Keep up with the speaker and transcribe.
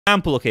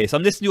Example, okay, so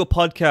I'm listening to a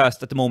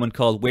podcast at the moment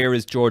called Where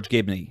is George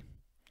Gibney?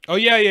 Oh,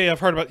 yeah,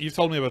 I've heard about, you've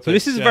told me about this. So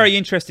this is a very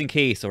interesting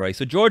case, all right?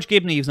 So George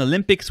Gibney was an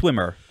Olympic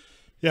swimmer.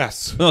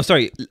 Yes. No,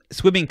 sorry,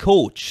 swimming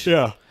coach.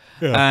 Yeah.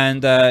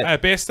 And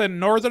based in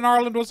Northern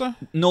Ireland, was it?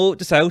 no,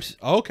 the South.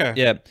 Okay.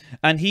 Yeah.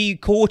 And he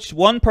coached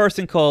one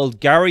person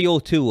called Gary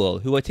O'Toole,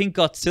 who I think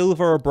got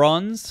silver or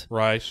bronze.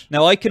 Right.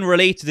 Now, I can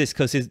relate to this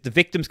because the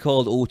victim's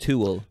called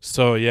O'Toole.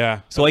 So,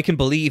 yeah. So I can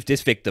believe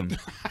this victim.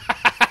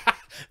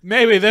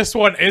 Maybe this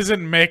one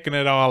isn't making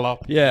it all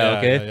up. Yeah,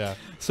 okay. Yeah.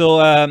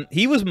 So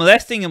he was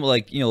molesting him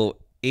like,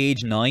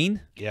 age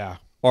 9. Yeah.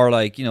 Or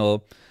like,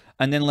 and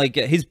then like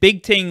his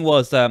big thing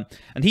was, and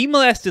he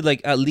molested like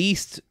at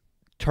least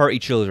 30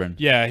 children.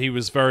 Yeah, he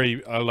was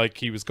very,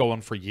 he was going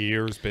for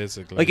years,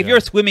 basically. Like if you're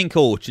a swimming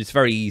coach, it's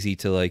very easy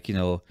to like,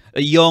 a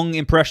young,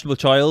 impressionable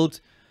child.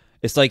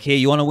 It's like, hey,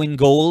 you want to win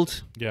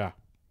gold? Yeah.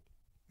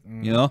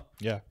 Yeah.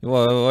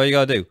 What you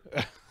gotta do?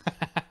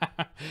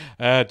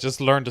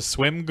 Just learn to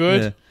swim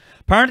good. Yeah.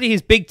 Apparently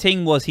his big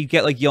thing was he'd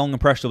get like young,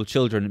 impressionable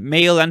children,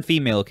 male and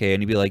female, okay,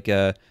 and he'd be like,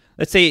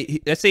 let's say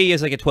he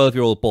has like a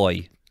 12-year-old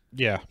boy.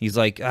 Yeah. He's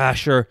like,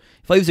 sure.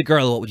 If I was a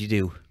girl, what would you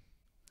do?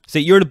 Say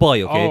you're the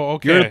boy, okay? Oh,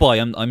 okay. You're the boy.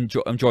 I'm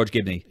George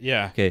Gibney.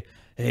 Yeah. Okay.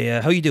 Hey,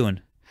 how you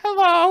doing?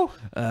 Hello.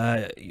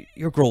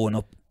 You're growing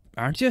up,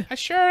 aren't you? I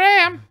sure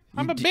am.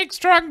 I'm a big,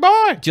 strong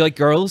boy. Do you like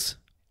girls?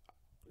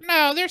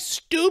 No, they're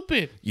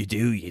stupid. You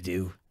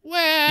do.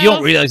 Well, You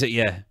don't realize it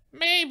yet.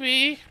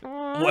 maybe.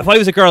 If I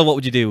was a girl, what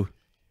would you do?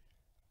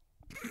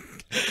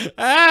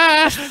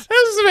 This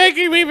is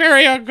making me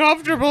very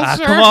uncomfortable,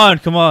 sir.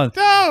 Come on.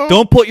 No.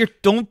 Don't put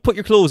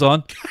your clothes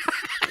on.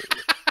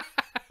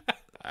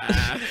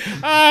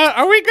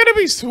 Are we going to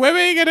be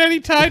swimming at any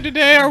time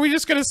today? Or are we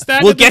just going to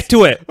stand? We'll get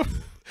to it.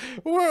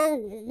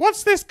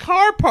 What's this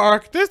car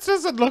park? This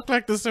doesn't look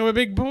like the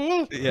swimming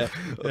pool. Yeah.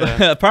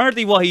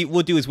 Apparently, what he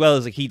would do as well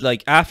is like he'd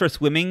like after a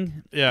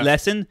swimming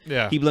lesson,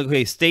 he'd be like,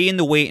 "Okay, stay in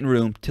the waiting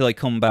room till I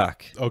come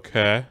back."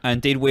 Okay.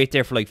 And they'd wait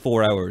there for like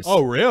 4 hours.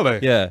 Oh, really?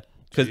 Yeah.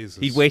 Because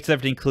he'd wait till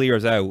everything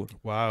clears out.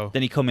 Wow.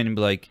 Then he'd come in and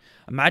be like,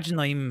 "Imagine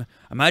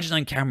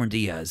I'm Cameron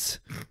Diaz."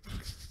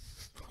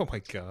 Oh my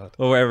God.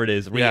 Or whatever it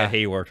is, Rita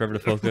Hayworth, whatever the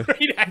fuck.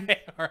 Rita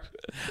Hayworth.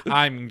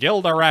 I'm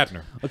Gilda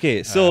Radner.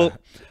 Okay, so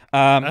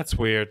that's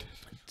weird.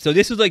 So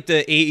this was like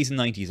the 80s and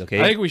 90s, okay?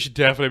 I think we should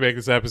definitely make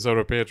this episode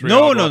a Patreon.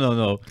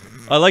 No.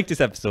 I like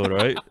this episode,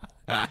 right?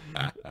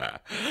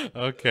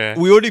 Okay.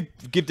 We only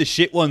give the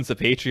shit ones a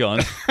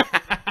Patreon.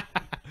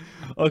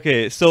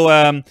 Okay,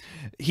 so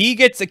he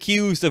gets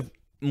accused of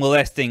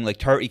molesting like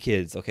 30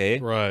 kids, okay?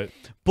 Right.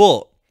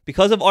 But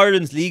because of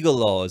Ireland's legal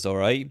laws, all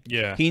right?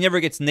 Yeah. He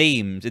never gets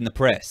named in the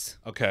press.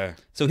 Okay.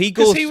 So he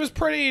goes. He was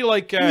pretty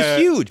like. He was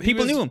huge.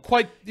 People knew him.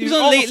 He was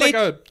on like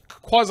a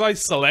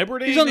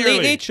quasi-celebrity. He was on the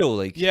Late Late Show,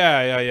 like.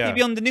 Yeah. He'd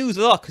be on the news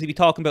a lot because he'd be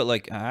talking about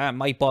like,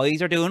 my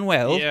boys are doing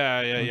well.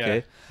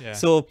 Yeah.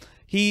 So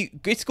he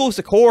goes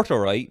to court, all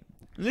right?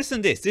 Listen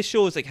to this. This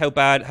shows like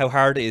how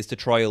hard it is to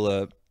trial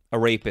a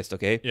rapist,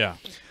 okay? Yeah.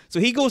 So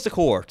he goes to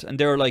court, and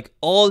there are like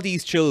all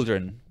these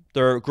children.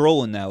 They're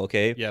grown now,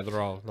 okay? Yeah,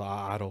 they're all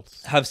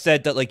adults. Have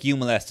said that like you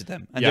molested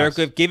them, and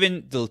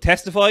they'll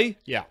testify.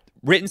 Yeah.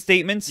 Written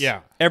statements. Yeah.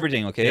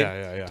 Everything, okay?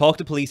 Yeah. Talk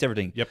to police,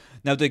 everything. Yep.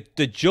 Now the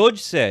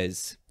judge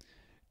says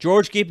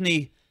George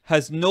Gibney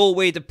has no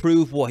way to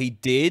prove what he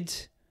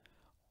did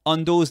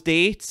on those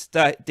dates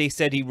that they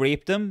said he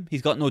raped them.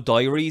 He's got no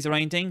diaries or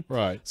anything.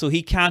 Right. So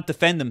he can't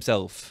defend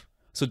himself.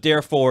 So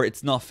therefore,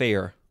 it's not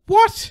fair.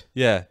 What?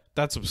 Yeah.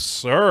 That's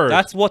absurd.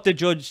 That's what the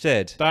judge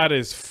said. That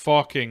is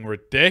fucking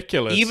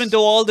ridiculous. Even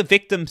though all the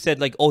victims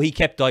said like, oh, he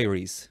kept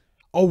diaries.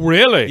 Oh,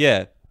 really?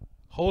 Yeah.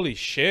 Holy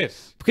shit.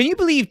 Can you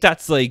believe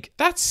that's like...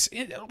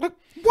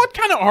 What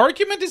kind of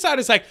argument is that?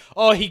 It's like,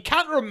 oh, he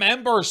can't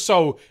remember,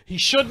 so he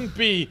shouldn't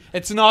be.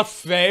 It's not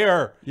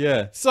fair.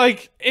 Yeah. It's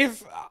like,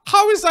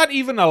 how is that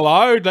even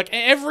allowed? Like,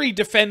 every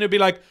defendant would be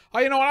like, oh,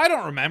 you know what? I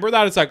don't remember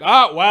that. It's like,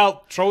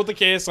 well, throw the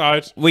case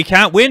out. We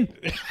can't win.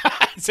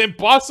 It's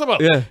impossible.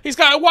 Yeah.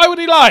 Why would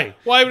he lie?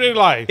 Why would he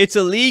lie? It's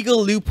a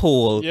legal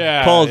loophole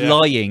called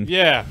lying.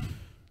 Yeah.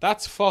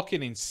 That's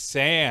fucking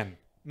insane.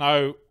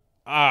 Now,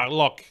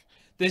 look.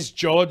 This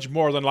judge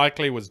more than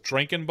likely was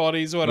drinking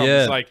buddies with him.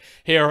 It's like,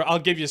 here, I'll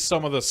give you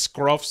some of the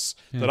scruffs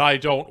that I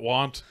don't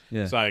want.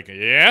 Yeah. It's like,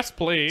 yes,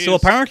 please. So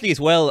apparently as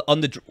well,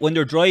 when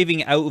they're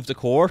driving out of the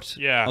court,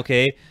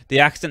 okay, they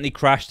accidentally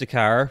crashed the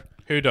car.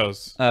 Who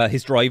does?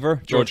 His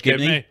driver, George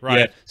Gibney. Right.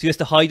 Yeah. So he has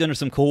to hide under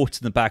some coats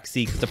in the back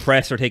seat because the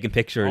press are taking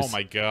pictures. Oh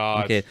my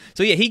God. Okay.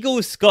 So yeah, he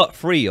goes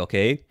scot-free,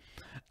 okay?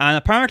 And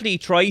apparently he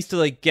tries to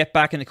like get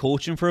back into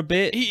coaching for a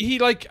bit. He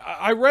like,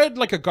 I read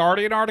like a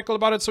Guardian article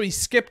about it, so he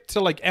skipped to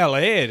like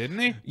LA, didn't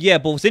he? Yeah,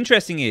 but what's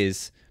interesting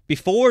is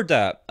before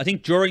that, I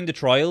think during the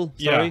trial,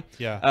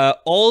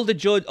 all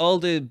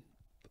the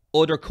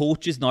other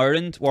coaches in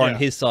Ireland were on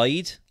his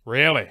side.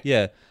 Really?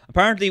 Yeah.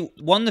 Apparently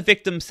one of the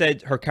victims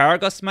said her car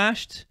got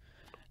smashed.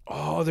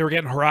 Oh, they were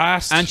getting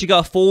harassed. And she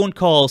got a phone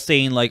call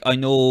saying like, I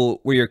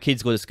know where your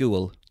kids go to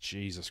school.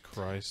 Jesus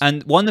Christ.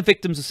 And one of the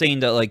victims was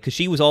saying that, like, because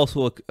she was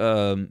also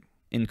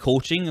in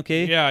coaching,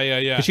 okay? Yeah.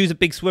 Because she was a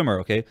big swimmer,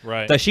 okay?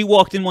 Right. That she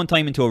walked in one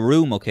time into a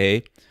room,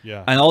 okay?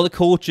 Yeah. And all the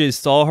coaches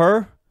saw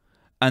her,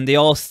 and they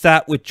all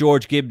sat with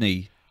George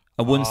Gibney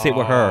and wouldn't sit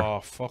with her. Oh,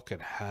 fucking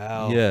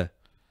hell. Yeah.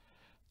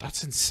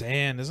 That's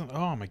insane, isn't it?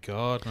 Oh, my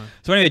God, man.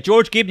 So anyway,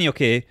 George Gibney,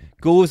 okay,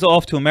 goes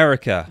off to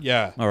America.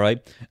 Yeah. All right.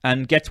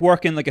 And gets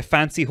work in like a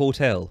fancy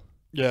hotel.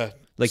 Yeah.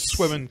 Like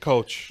swimming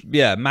coach.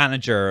 Yeah,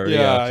 manager.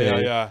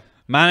 Yeah.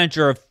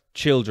 Manager of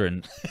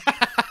children.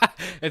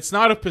 It's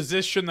not a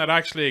position that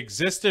actually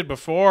existed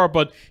before,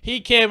 but he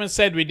came and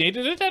said we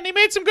needed it, and he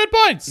made some good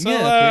points. So,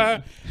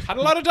 had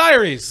a lot of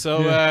diaries,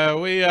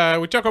 so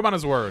we took him on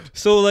his word.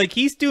 So, like,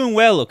 he's doing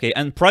well, okay,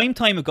 and prime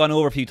time have gone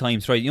over a few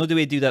times, right? You know the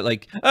way they do that,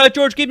 like,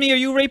 George Gibney, are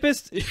you a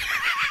rapist?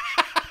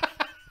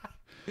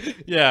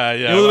 Yeah.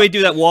 You know the way they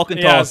do that walk and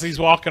talk? Yes, he's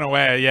walking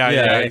away,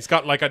 yeah. He's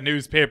got, like, a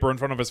newspaper in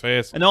front of his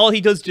face. And all he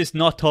does is just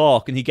not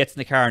talk, and he gets in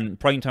the car, and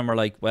prime time are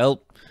like,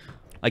 well,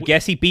 I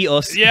guess he beat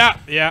us. Yeah.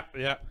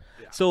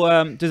 So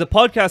there's a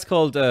podcast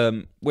called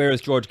Where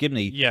is George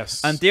Gibney? Yes.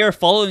 And they're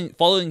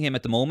following him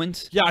at the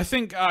moment. Yeah, I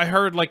think I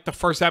heard like the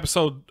first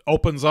episode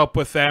opens up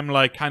with them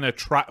like kind of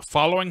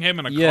following him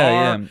in a car.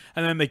 Yeah. And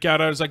then they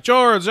get out, it's like,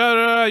 George,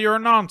 you're a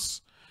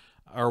nonce.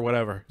 Or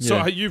whatever.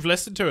 Yeah. So you've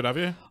listened to it, have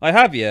you? I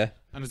have, yeah.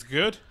 And it's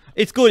good?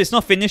 It's good. It's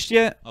not finished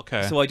yet.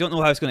 Okay. So I don't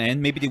know how it's going to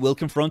end. Maybe they will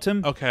confront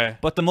him. Okay.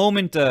 But at the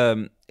moment,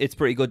 it's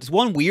pretty good. There's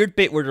one weird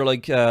bit where they're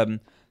like,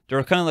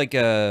 they're kind of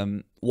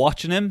like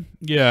watching him.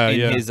 Yeah,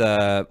 in his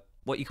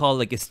what you call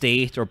like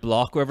estate or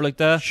block, whatever like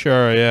that.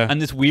 Sure, yeah. And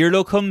this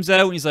weirdo comes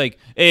out and he's like,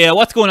 "Hey,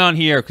 what's going on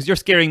here? Because you're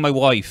scaring my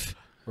wife."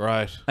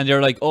 Right. And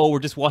they're like, "Oh, we're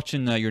just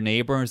watching your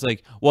neighbor." And it's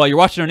like, "Well, you're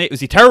watching our neighbor.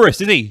 Is he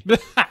terrorist? Is he?"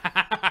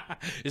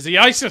 Is he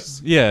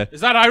ISIS? Yeah. Is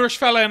that Irish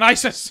fella in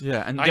ISIS?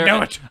 Yeah. And I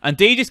know it. And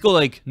they just go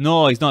like,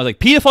 "No, he's not." Like,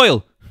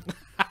 pedophile.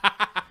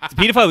 It's a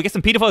pedophile. We get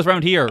some pedophiles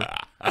around here.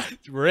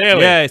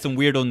 Really? Yeah, some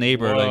weirdo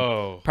neighbor.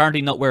 Whoa. Like,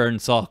 apparently not wearing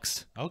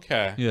socks.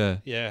 Okay.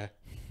 Yeah.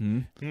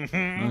 I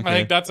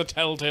think that's a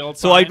telltale sign.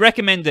 So I'd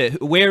recommend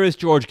it. Where is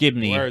George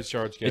Gibney? Where is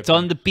George Gibney? It's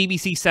on the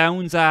BBC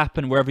Sounds app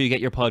and wherever you get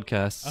your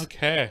podcasts.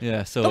 Okay.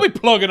 Yeah, so... Don't be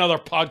plugging other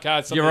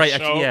podcasts on You're this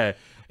right, show. actually, yeah.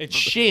 It's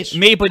shit.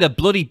 Made by the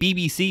bloody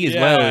BBC as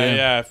well.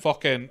 Yeah,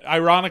 fucking...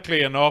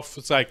 Ironically enough,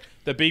 it's like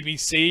the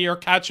BBC are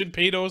catching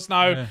pedos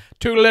now. Yeah.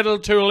 Too little,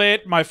 too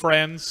late, my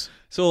friends.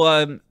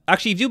 So,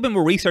 actually, if you've been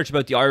more research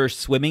about the Irish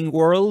swimming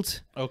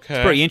world, okay,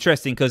 it's pretty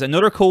interesting because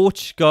another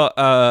coach got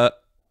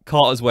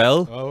caught as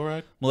well. All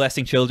right.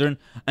 Molesting children.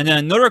 And then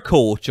another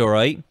coach, all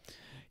right,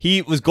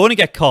 he was going to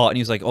get caught and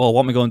he was like, "Oh,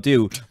 what am I going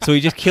to do?" So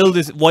he just killed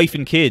his wife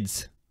and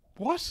kids.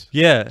 What?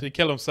 Yeah. Did he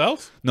kill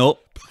himself? No.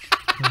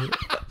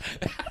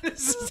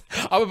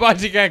 I'm about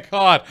to get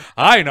caught.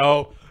 I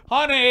know.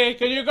 Honey,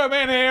 can you come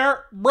in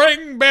here?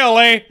 Bring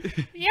Billy.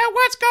 Yeah,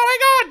 what's going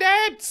on,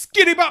 Dad?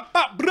 Skitty bop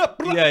bop.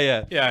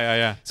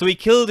 Yeah. So he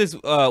killed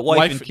his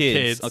wife and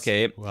kids.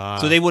 Okay. Wow.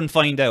 So they wouldn't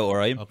find out, all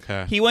right?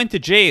 Okay. He went to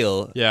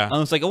jail. Yeah. And I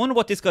was like, I wonder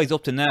what this guy's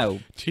up to now.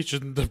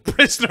 Teaching the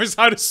prisoners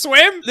how to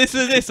swim?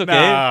 Listen to this, okay?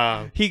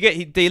 Nah.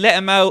 They let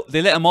him out.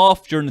 They let him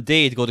off during the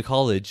day to go to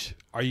college.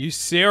 Are you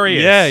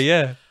serious?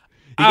 Yeah.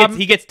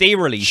 He gets day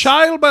release.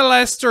 Child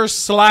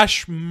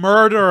molester /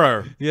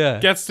 murderer. Yeah.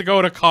 Gets to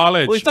go to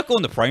college. Well, he's not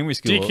going to primary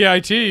school.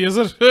 DKIT, is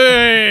it?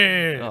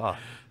 Hey. Oh,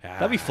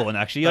 that'd be fun,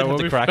 actually. I'd have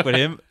to crack with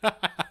him.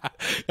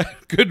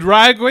 Good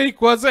drag week,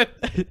 was it?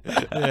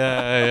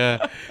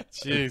 Yeah.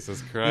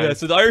 Jesus Christ. Yeah,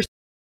 so the Irish